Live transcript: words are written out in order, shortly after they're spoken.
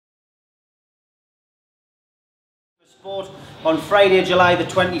Sport on Friday, July the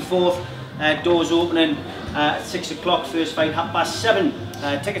 24th. Doors opening at 6 o'clock, first fight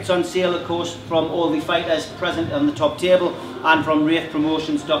 7:30. Tickets on sale, of course, from all the fighters present on the top table and from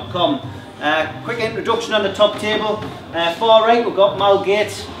wraithpromotions.com. Quick introduction on the top table. Far right, we've got Mal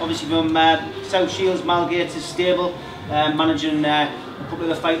Gates, obviously from South Shields. Mal Gates is stable, managing a couple of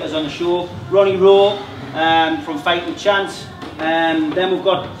the fighters on the show. Ronnie Rowe from Fighting Chance. Then we've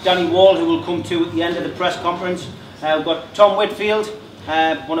got Danny Wall, who will come to at the end of the press conference. We've got Tom Whitfield,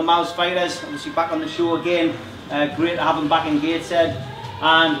 one of Mal's fighters, obviously back on the show again. Great to have him back in Gateshead.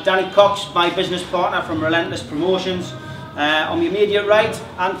 And Danny Cox, my business partner from Relentless Promotions. On the immediate right,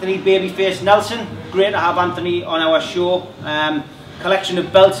 Anthony Babyface Nelson. Great to have Anthony on our show. Collection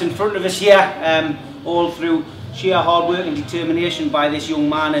of belts in front of us here, all through sheer hard work and determination by this young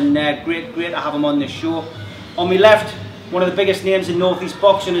man, and great to have him on this show. On my left, one of the biggest names in North East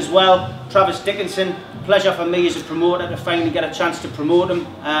boxing as well, Travis Dickinson. Pleasure for me as a promoter to finally get a chance to promote him.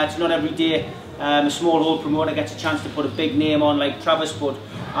 It's not every day a small hold promoter gets a chance to put a big name on like Travis, but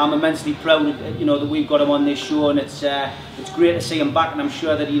I'm immensely proud, that we've got him on this show, and it's great to see him back, and I'm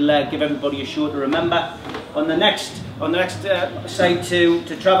sure that he'll give everybody a show to remember. On the next side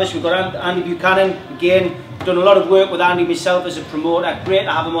to Travis, we've got Andy Buchanan. Again, done a lot of work with Andy myself as a promoter. Great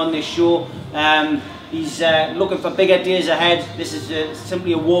to have him on this show. He's looking for bigger days ahead. This is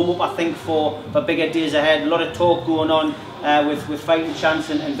simply a warm-up, I think, for bigger days ahead. A lot of talk going on with Fighting Chance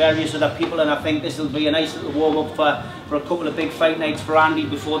and various other people, and I think this will be a nice little warm-up for a couple of big fight nights for Andy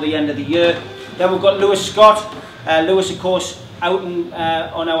before the end of the year. Then we've got Lewis Scott. Lewis, of course, out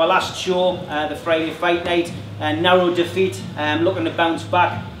on our last show, the Friday fight night, narrow defeat, looking to bounce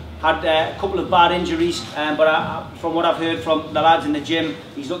back. Had a couple of bad injuries, but from what I've heard from the lads in the gym,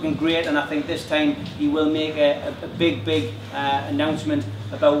 he's looking great, and I think this time he will make a big announcement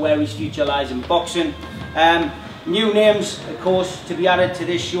about where his future lies in boxing. New names, of course, to be added to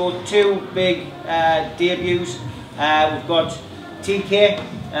this show. Two big debuts. We've got TK.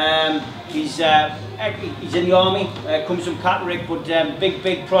 He's in the army, comes from Catterick, but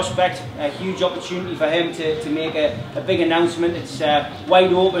big prospect, a huge opportunity for him to make a big announcement. It's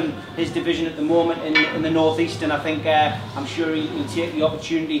wide open, his division at the moment in the North East, and I think I'm sure he'll take the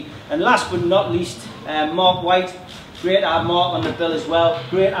opportunity. And last but not least, Mark White. Great to have Mark on the bill as well.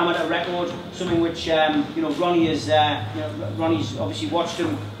 Great amateur record, something which Ronnie is. Ronnie's obviously watched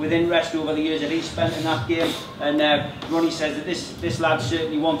him with interest over the years that he's spent in that game, and Ronnie says that this lad's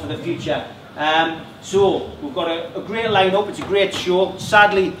certainly one for the future. So we've got a great lineup. It's a great show.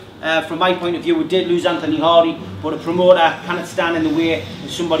 Sadly, from my point of view, we did lose Anthony Hardy, but a promoter cannot stand in the way of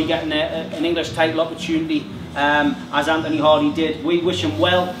somebody getting an English title opportunity, as Anthony Hardy did. We wish him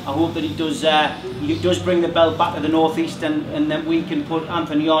well. I hope that he does bring the belt back to the North East, and then we can put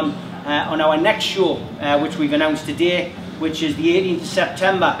Anthony on our next show, which we've announced today, which is the 18th of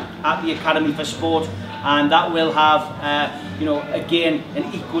September at the Academy for Sport, and that will have again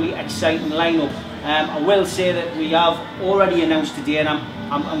an equally exciting lineup. I will say that we have already announced today, and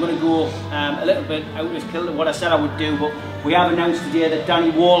I'm going to go a little bit out of kilter to what I said I would do, but we have announced today that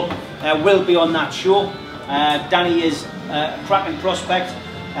Danny Wall will be on that show. Danny is a cracking prospect.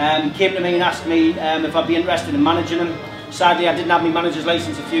 He came to me and asked me if I'd be interested in managing him. Sadly, I didn't have my manager's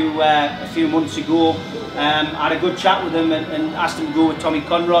license a few months ago. I had a good chat with him and asked him to go with Tommy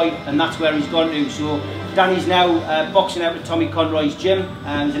Conroy, and that's where he's gone to. So Danny's now boxing out at Tommy Conroy's gym.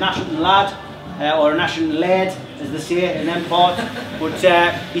 He's an Ashton lad, or an Ashton lad, as they say in them parts. But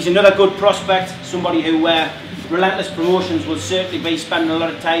he's another good prospect, somebody who Relentless Promotions will certainly be spending a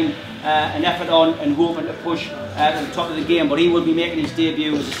lot of time and effort on, and hoping to push to the top of the game. But he will be making his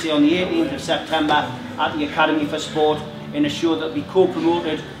debut, as I say, on the 18th of September at the Academy for Sport, in a show that will be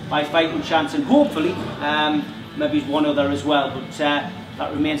co-promoted by Fighting Chance, and hopefully maybe one other as well, but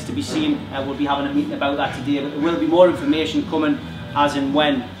that remains to be seen. We'll be having a meeting about that today, but there will be more information coming as and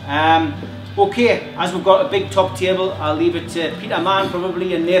when. Okay, as we've got a big top table, I'll leave it to Peter Mann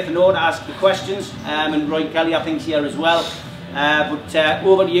probably and Nathan Orr to ask the questions, and Roy Kelly I think's here as well. But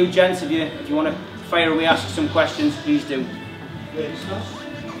over to you, gents, if you want to fire away, ask some questions, please do.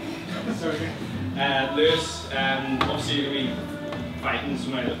 Lewis, obviously you're going to be fighting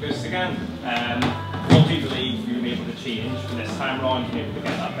somewhere like this again. What do you believe you'll be able to change from this time around to be able to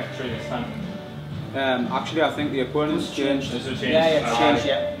get that victory this time? Actually, I think the opponent's changed. Has it changed? Yeah, it's changed,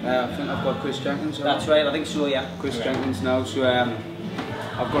 yeah. I think I've got Chris Jenkins. That's right, I think so, yeah. Chris Jenkins now, so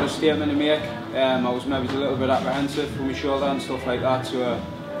I've got a statement to make. I was maybe a little bit apprehensive with my shoulder and stuff like that, so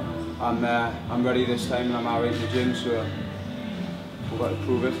I'm ready this time, and I'm out in the gym, so we've got to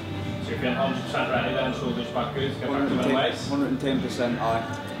prove it. So you're feeling 100% ready then, shoulders back good, get back to the waist? 110%, aye,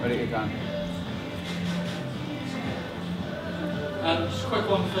 ready to go. Just a quick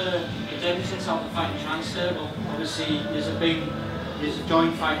one for the Davis since out the fighting chance there. Well, obviously, there's a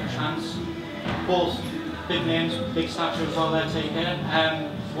joint fighting chance. Both big names, big stature as well there taking it.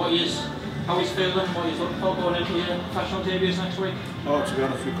 How he's feeling, what he's looking for going into your professional debuts next week? Oh, to be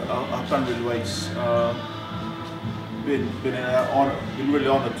honest, I've done really well. It's been really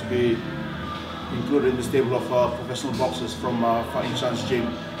honoured to be included in the stable of professional boxers from Fighting Chance Gym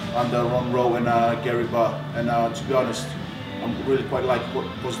under Ron Rowe and Gary Barr. And to be honest, I'm really quite like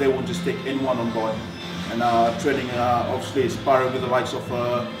because they won't just take anyone on board. And training, obviously, sparring with the likes of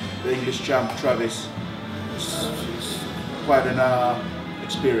the English champ Travis. It's quite an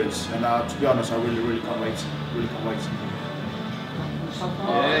experience, and to be honest, I really can't wait. Really can't wait.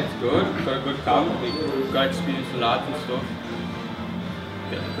 Yeah, it's good. We've got a good camp. We've got experience a lot and stuff.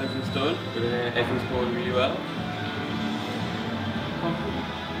 Getting the presents done, but everything's going really well.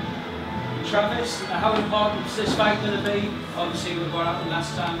 Travis, how important is this fight going to be? Obviously, with what happened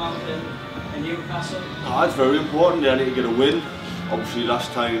last time out in Newcastle. Oh, it's very important. I need to get a win. Obviously,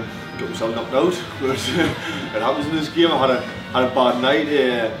 last time got myself knocked out, but it happens in this game. I had a bad night.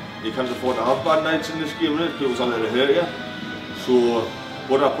 You can't afford to have bad nights in this game, innit? People's out there to hurt you. So,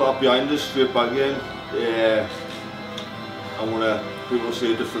 what I put up behind us, straight back in, I want to people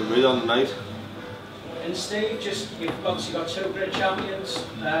see a different me on the night. And Steve, you've obviously got two great champions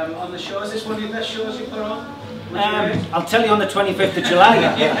on the show. Is this one of your best shows you put on? I'll tell you on the 25th of July.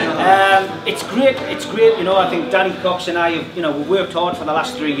 It's great. You know, I think Danny Cox and I have, we've worked hard for the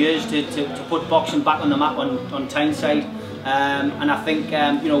last 3 years to put boxing back on the map on Tyneside. And I think,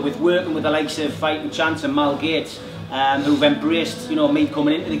 with working with the likes of Fighting Chance and Mal Gates, who've embraced, me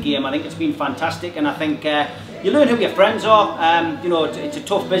coming into the game, I think it's been fantastic. And I think you learn who your friends are. It's a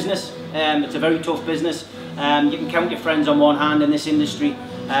tough business. It's a very tough business. You can count your friends on one hand in this industry.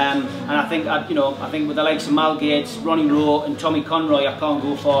 And I think, with the likes of Mal Gates, Ronnie Rowe and Tommy Conroy, I can't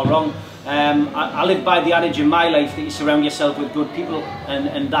go far wrong. I live by the adage in my life that you surround yourself with good people,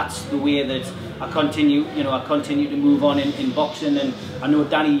 and that's the way that I continue to move on in boxing. And I know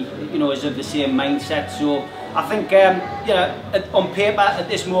Danny, is of the same mindset. So I think, on paper at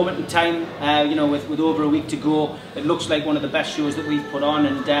this moment in time, with over a week to go, it looks like one of the best shows that we've put on.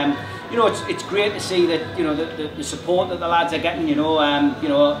 And it's great to see that the support that the lads are getting.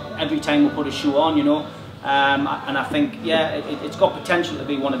 Every time we put a show on, and I think it's got potential to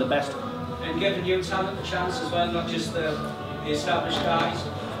be one of the best. And giving you talent a chance as well, not just the established guys.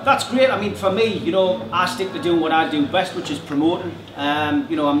 That's great. I mean, for me, I stick to doing what I do best, which is promoting. I'm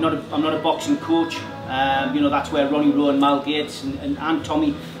not a boxing coach. That's where Ronnie Rowe and Mal Gates and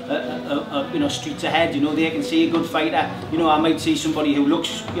Tommy, streets ahead. They can see a good fighter. I might see somebody who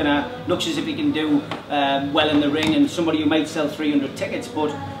looks as if he can do well in the ring, and somebody who might sell 300 tickets.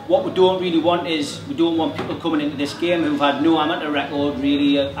 But what we don't really want is, we don't want people coming into this game who've had no amateur record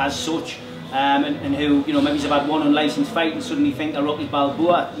really as such. And who, maybe have had one unlicensed fight and suddenly think they're Rocky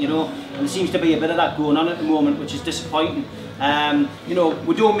Balboa, and there seems to be a bit of that going on at the moment, which is disappointing.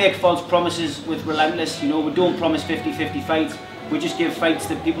 We don't make false promises with Relentless, we don't promise 50-50 fights, we just give fights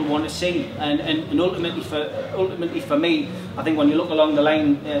that people want to see, and ultimately for me, I think when you look along the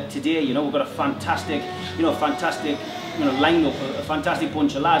line today, we've got a fantastic lineup, a fantastic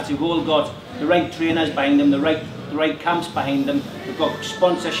bunch of lads who've all got the right trainers behind them, the right camps behind them. They've got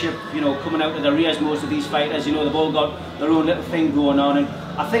sponsorship, coming out of their ears. Most of these fighters, they've all got their own little thing going on. And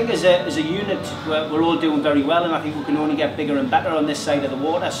I think as a unit, we're all doing very well, and I think we can only get bigger and better on this side of the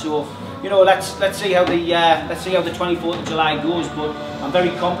water. So, let's see how the 24th of July goes. But I'm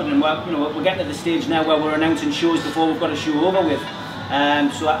very confident. We're getting to the stage now where we're announcing shows before we've got a show over with.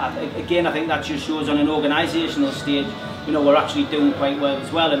 So again, I think that just shows on an organisational stage, we're actually doing quite well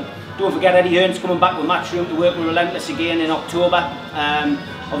as well. And don't forget, Eddie Hearn's coming back with Matchroom to work with Relentless again in October.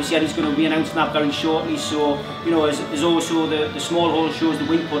 Obviously, Eddie's going to be announcing that very shortly. So, there's also the small hall shows that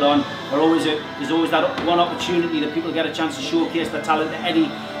we put on. There's always that one opportunity that people get a chance to showcase their talent to Eddie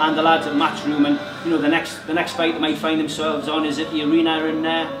and the lads at Matchroom. And the next fight they might find themselves on is at the arena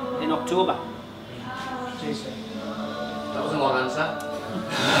in October. That was a long answer.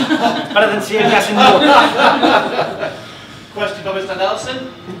 Better than saying yes and no. Question for Mr.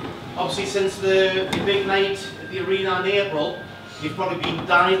 Nelson. Obviously, since the big night at the arena in April, you've probably been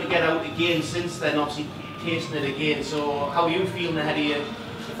dying to get out again since then, obviously tasting it again. So, how are you feeling ahead of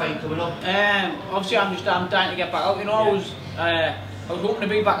the fight coming up? Obviously, I'm dying to get back out. I was hoping to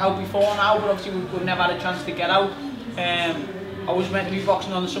be back out before now, but obviously we've never had a chance to get out. I was meant to be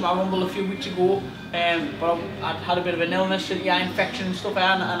boxing on the Summer Rumble a few weeks ago, but I'd had a bit of an illness, an eye infection and stuff,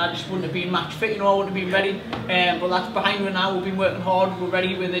 and I just wouldn't have been match fit, I wouldn't have been ready. But that's behind me now. We've been working hard, we're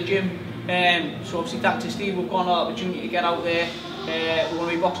ready with the gym. So obviously thanks to Steve, we've got an opportunity to get out there. we're going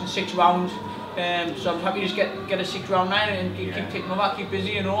to be boxing 6 rounds. So I'm happy to just get a 6 round 9 and keep taking my back, keep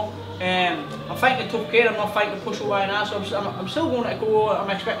busy, you know. I'm fighting a tough kid, I'm not fighting a pushover right now, so I'm still going to go. I'm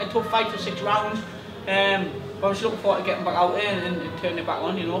expecting a tough fight for 6 rounds. But I'm just looking forward to getting back out there and turning it back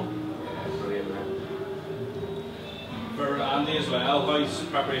on, you know. For Andy as well, how's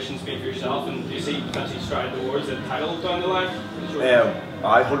preparations been for yourself, and do you see potentially striding towards the title down the line?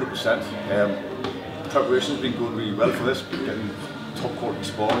 I 100%. Preparation's been going really well for this, getting top quality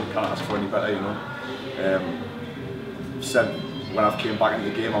sport, you can't ask for any better, you know. Said when I've came back into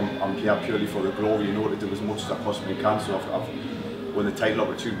the game, I'm here purely for the glory, you know, to do as much as I possibly can, so when the title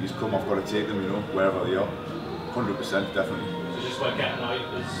opportunities come, I've got to take them, you know, wherever they are. 100%, definitely. So just like getting out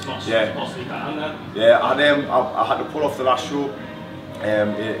as much as possibly can then? Yeah, I had to pull off the last show.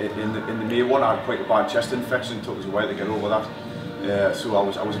 In the May one, I had quite a bad chest infection, it took us a while to get over that. So I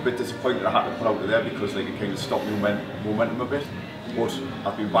was a bit disappointed I had to pull out of there because like it kind of stopped me momentum a bit. But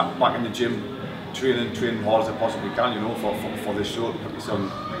I've been back in the gym, training hard as I possibly can, you know, for this show to put myself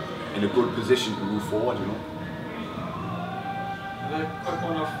in a good position to move forward, you know. A quick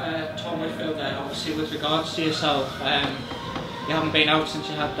one off Tom Whitfield there, obviously with regards to yourself, you haven't been out since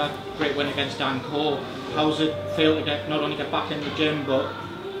you had that great win against Dan Cole. How does it feel to not only get back in the gym but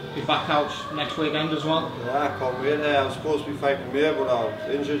be back out next weekend as well? Yeah, I can't wait. I was supposed to be fighting May, but I was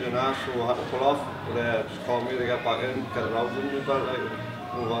injured and that, so I had to pull off. But I just can't wait to get back in, get it out in the belt, like,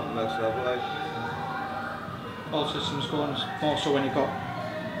 move on to the next level. Like. All systems going, more so when you've got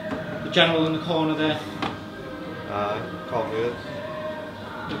the general in the corner there. Can't wait.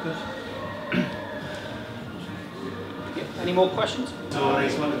 Good. Any more questions? No,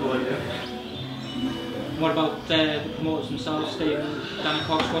 nice one to go in. What about the promoters themselves, Steve and Danny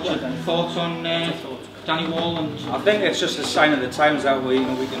Cox? What's your thoughts on Danny Wall? And I think it's just a sign of the times that we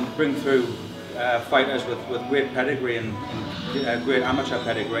can bring through fighters with great pedigree and great amateur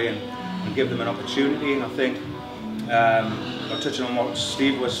pedigree and give them an opportunity. And I think, touching on what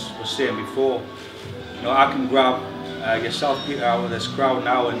Steve was saying before, you know, I can grab yourself, Peter, out of this crowd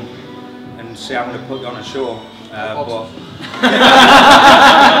now and say I'm going to put you on a show. But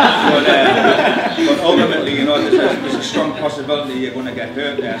ultimately, you know, there's a strong possibility you're going to get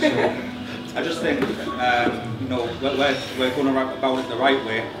hurt there. So I just think, you know, we're going about it the right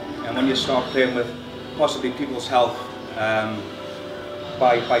way. And when you start playing with possibly people's health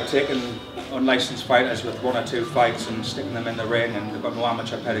by taking unlicensed fighters with 1 or 2 fights and sticking them in the ring and they've got no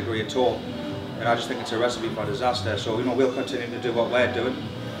amateur pedigree at all, and I just think it's a recipe for disaster. So, you know, we'll continue to do what we're doing.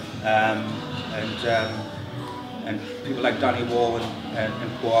 And people like Danny Wall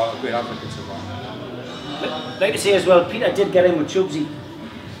and Poor are great advocates of that. I'd like to say as well, Peter did get in with Chubbsy.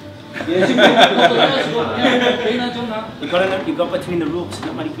 You got between the ropes,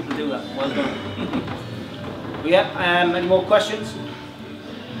 not many people do that. Well done. But yeah, any more questions?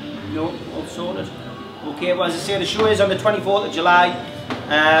 No, all sorted. Okay, well as I say, the show is on the 24th of July,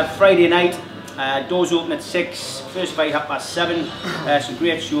 Friday night. Doors open at 6, first fight 7:30. Some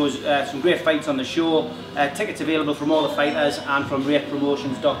great shows, some great fights on the show. Tickets available from all the fighters and from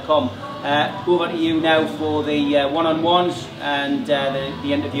ratepromotions.com. Over to you now for the one-on-ones and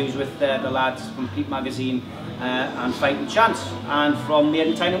the interviews with the lads from Peep magazine and Fighting Chance and from Made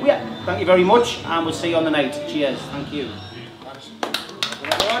in China. Thank you very much, and we'll see you on the night. Cheers. Thank you.